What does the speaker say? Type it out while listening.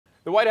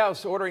The White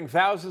House ordering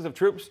thousands of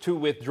troops to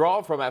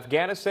withdraw from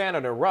Afghanistan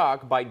and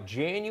Iraq by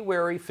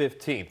January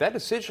 15th. That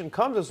decision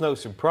comes as no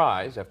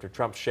surprise after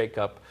Trump's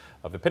shakeup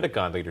of the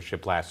Pentagon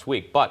leadership last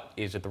week. But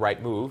is it the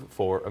right move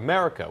for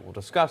America? We'll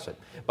discuss it.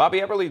 Bobby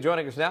Eberle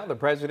joining us now, the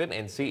president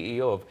and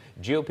CEO of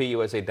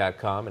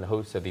GOPUSA.com and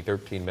host of the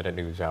 13-Minute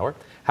News Hour.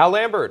 Hal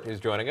Lambert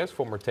is joining us,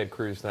 former Ted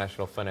Cruz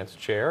National Finance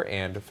Chair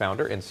and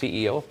founder and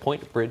CEO of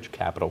Point Bridge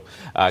Capital.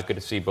 Good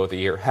to see both of you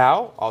here.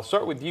 Hal, I'll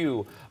start with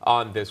you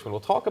on this one.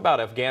 We'll talk about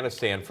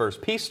Afghanistan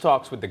first. Peace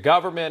talks with the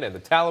government and the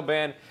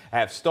Taliban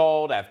have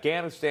stalled.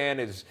 Afghanistan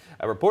is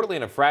reportedly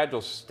in a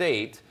fragile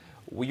state.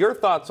 Your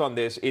thoughts on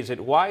this? Is it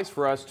wise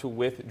for us to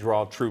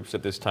withdraw troops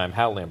at this time?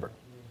 Hal Lambert.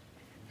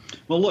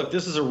 Well, look,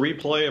 this is a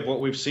replay of what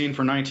we've seen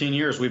for 19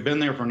 years. We've been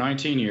there for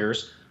 19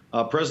 years.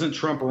 President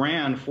Trump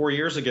ran 4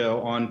 years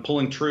ago on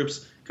pulling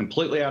troops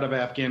completely out of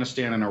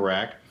Afghanistan and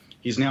Iraq.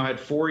 He's now had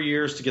 4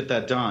 years to get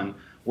that done.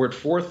 We're at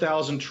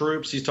 4,000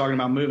 troops. He's talking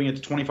about moving it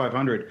to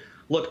 2,500.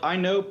 Look, I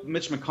know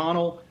Mitch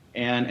McConnell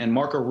and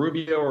Marco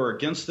Rubio are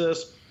against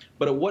this,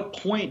 but at what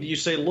point do you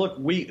say, look,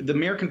 the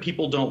American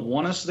people don't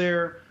want us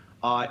there?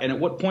 And at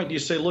what point do you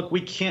say, look,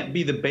 we can't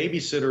be the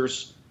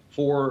babysitters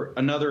for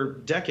another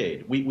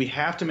decade? We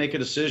have to make a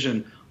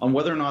decision on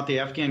whether or not the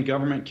Afghan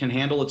government can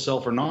handle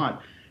itself or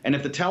not. And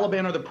if the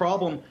Taliban are the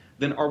problem,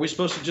 then are we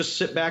supposed to just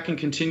sit back and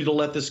continue to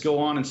let this go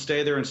on and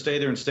stay there and stay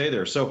there and stay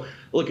there? So,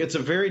 look, it's a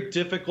very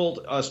difficult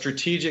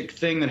strategic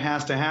thing that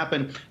has to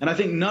happen. And I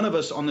think none of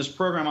us on this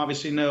program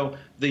obviously know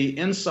the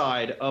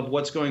inside of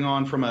what's going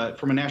on from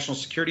a national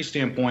security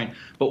standpoint.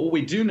 But what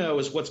we do know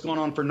is what's going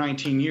on for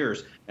 19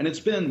 years. And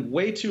it's been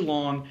way too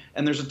long.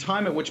 And there's a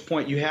time at which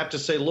point you have to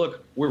say,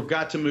 look, we've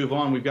got to move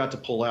on. We've got to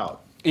pull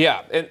out.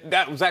 Yeah, and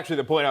that was actually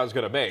the point I was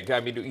going to make.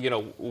 I mean, you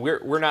know,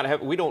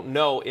 we don't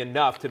know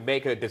enough to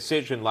make a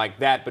decision like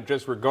that, but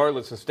just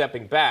regardless of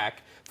stepping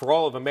back, for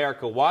all of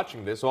America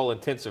watching this, all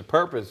intensive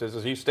purposes,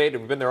 as you stated,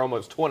 we've been there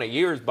almost 20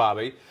 years,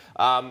 Bobby.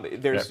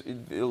 There's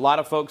a lot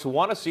of folks who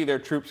want to see their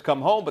troops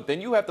come home, but then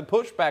you have the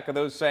pushback of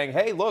those saying,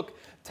 hey, look,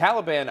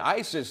 Taliban,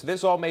 ISIS,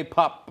 this all may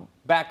pop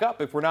back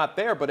up if we're not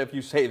there, but if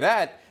you say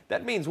that,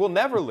 that means we'll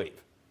never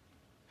leave.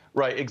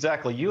 Right,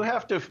 exactly. You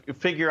have to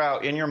figure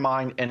out in your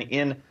mind and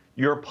in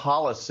your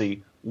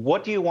policy,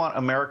 what do you want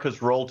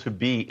America's role to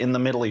be in the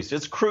Middle East?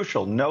 It's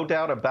crucial, no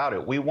doubt about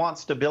it. We want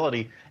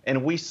stability,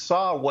 and we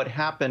saw what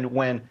happened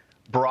when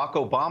Barack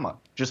Obama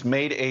just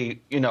made a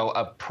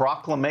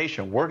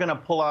proclamation. We're going to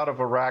pull out of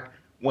Iraq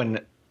when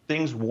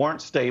things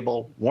weren't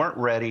stable, weren't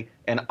ready,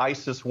 and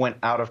ISIS went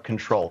out of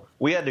control.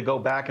 We had to go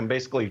back and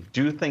basically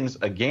do things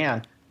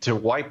again to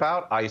wipe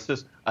out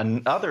ISIS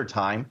another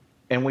time,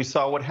 and we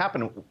saw what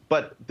happened.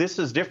 But this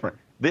is different.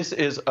 This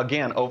is,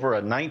 again, over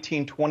a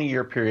 19,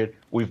 20-year period.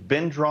 We've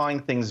been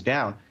drawing things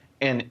down,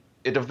 and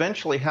it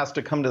eventually has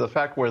to come to the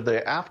fact where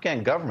the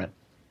Afghan government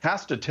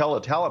has to tell the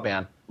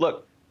Taliban,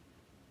 look,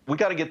 we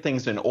got to get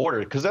things in order,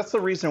 because that's the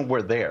reason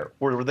we're there.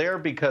 We're there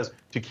because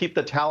to keep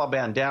the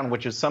Taliban down,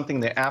 which is something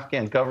the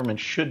Afghan government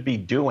should be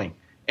doing.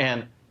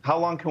 And how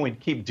long can we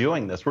keep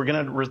doing this? We're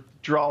going to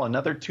withdraw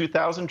another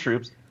 2,000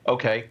 troops.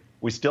 Okay,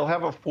 we still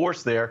have a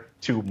force there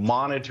to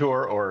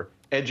monitor or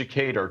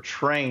educate or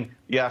train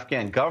the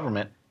Afghan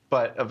government,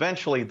 but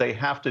eventually they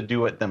have to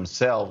do it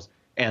themselves,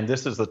 and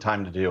this is the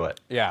time to do it.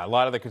 Yeah, a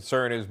lot of the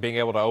concern is being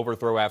able to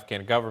overthrow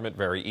Afghan government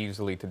very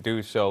easily to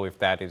do so if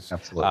that is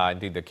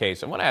indeed the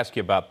case. I want to ask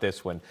you about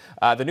this one.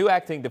 The new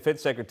acting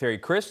Defense Secretary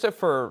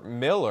Christopher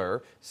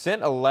Miller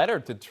sent a letter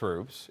to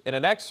troops. In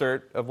an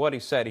excerpt of what he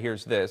said,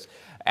 here's this.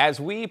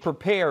 As we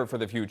prepare for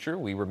the future,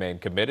 we remain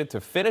committed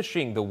to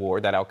finishing the war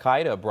that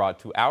al-Qaeda brought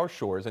to our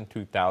shores in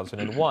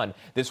 2001.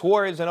 This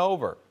war isn't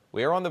over.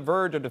 We are on the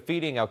verge of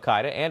defeating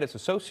al-Qaeda and its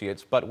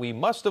associates, but we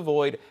must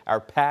avoid our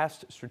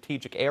past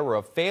strategic error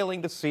of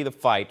failing to see the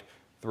fight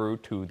through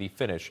to the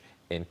finish,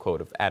 end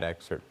quote of that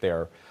excerpt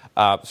there.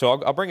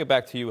 So I'll bring it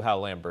back to you, Hal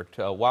Lambert.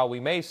 While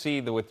we may see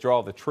the withdrawal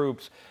of the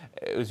troops,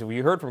 as we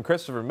heard from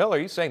Christopher Miller,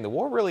 he's saying the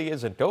war really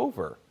isn't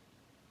over.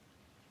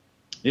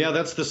 Yeah,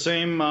 that's the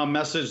same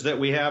message that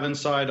we have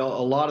inside a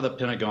lot of the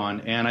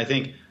Pentagon, and I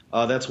think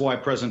that's why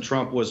President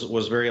Trump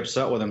was very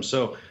upset with him.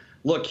 So,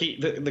 look,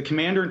 the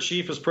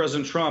commander-in-chief is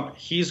President Trump.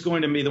 He's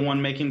going to be the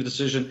one making the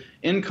decision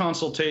in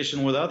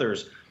consultation with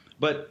others.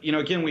 But, you know,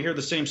 again, we hear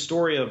the same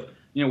story of,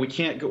 you know, we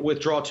can't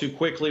withdraw too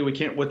quickly. We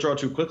can't withdraw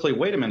too quickly.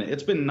 Wait a minute.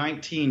 It's been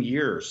 19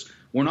 years.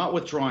 We're not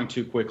withdrawing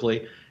too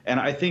quickly.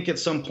 And I think at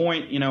some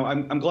point, you know,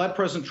 I'm glad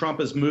President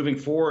Trump is moving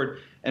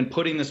forward and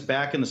putting this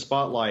back in the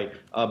spotlight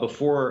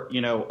before,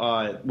 you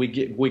know, we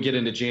get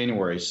into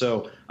January.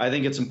 So I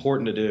think it's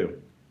important to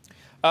do.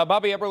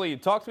 Bobby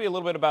Eberle, talk to me a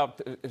little bit about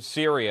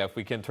Syria, if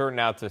we can turn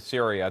now to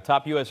Syria. A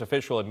top U.S.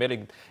 official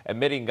admitting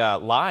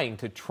lying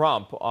to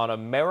Trump on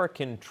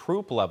American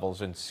troop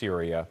levels in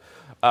Syria.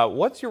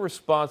 What's your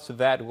response to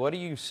that? What do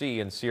you see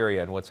in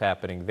Syria and what's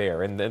happening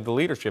there and the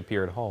leadership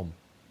here at home?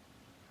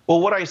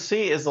 Well, what I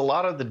see is a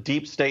lot of the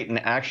deep state in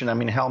action. I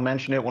mean, Hal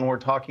mentioned it when we're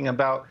talking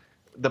about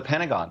the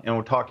Pentagon and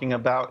we're talking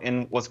about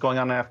in what's going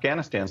on in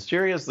Afghanistan.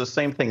 Syria is the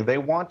same thing. They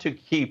want to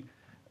keep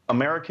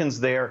Americans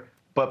there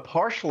but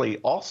partially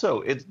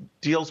also it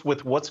deals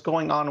with what's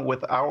going on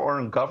with our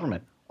own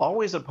government,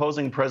 always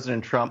opposing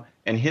President Trump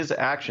and his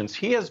actions.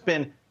 He has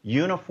been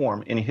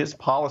uniform in his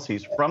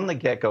policies from the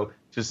get-go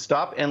to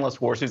stop endless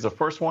wars. He's the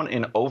first one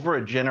in over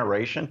a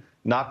generation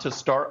not to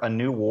start a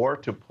new war,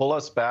 to pull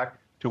us back,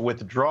 to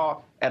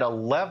withdraw at a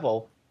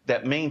level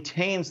that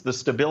maintains the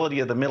stability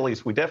of the Middle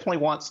East. We definitely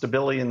want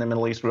stability in the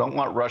Middle East. We don't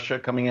want Russia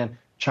coming in,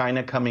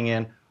 China coming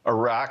in,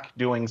 Iran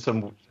doing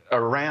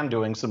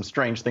some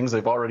strange things.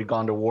 They've already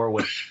gone to war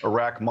with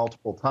Iraq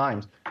multiple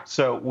times.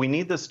 So we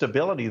need the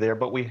stability there,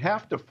 but we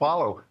have to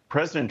follow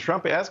President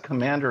Trump as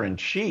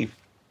commander-in-chief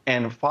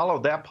and follow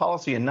that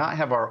policy and not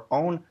have our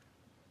own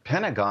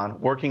Pentagon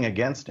working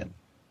against him.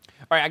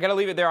 All right, I got to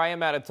leave it there. I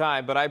am out of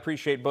time, but I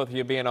appreciate both of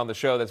you being on the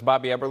show. That's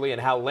Bobby Eberle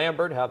and Hal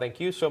Lambert. Hal, thank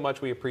you so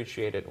much. We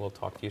appreciate it. We'll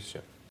talk to you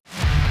soon.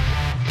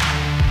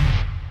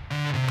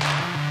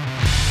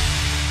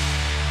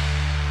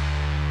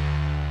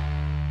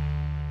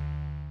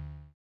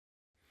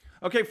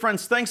 Okay,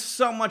 friends, thanks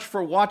so much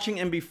for watching.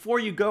 And before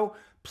you go,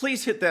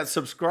 please hit that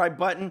subscribe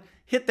button,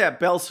 hit that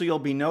bell so you'll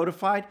be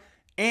notified.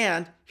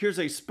 And here's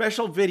a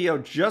special video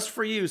just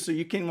for you so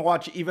you can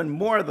watch even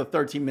more of the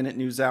 13-minute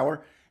news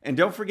hour. And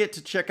don't forget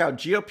to check out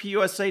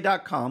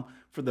GOPUSA.com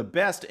for the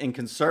best in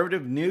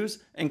conservative news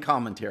and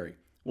commentary.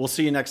 We'll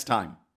see you next time.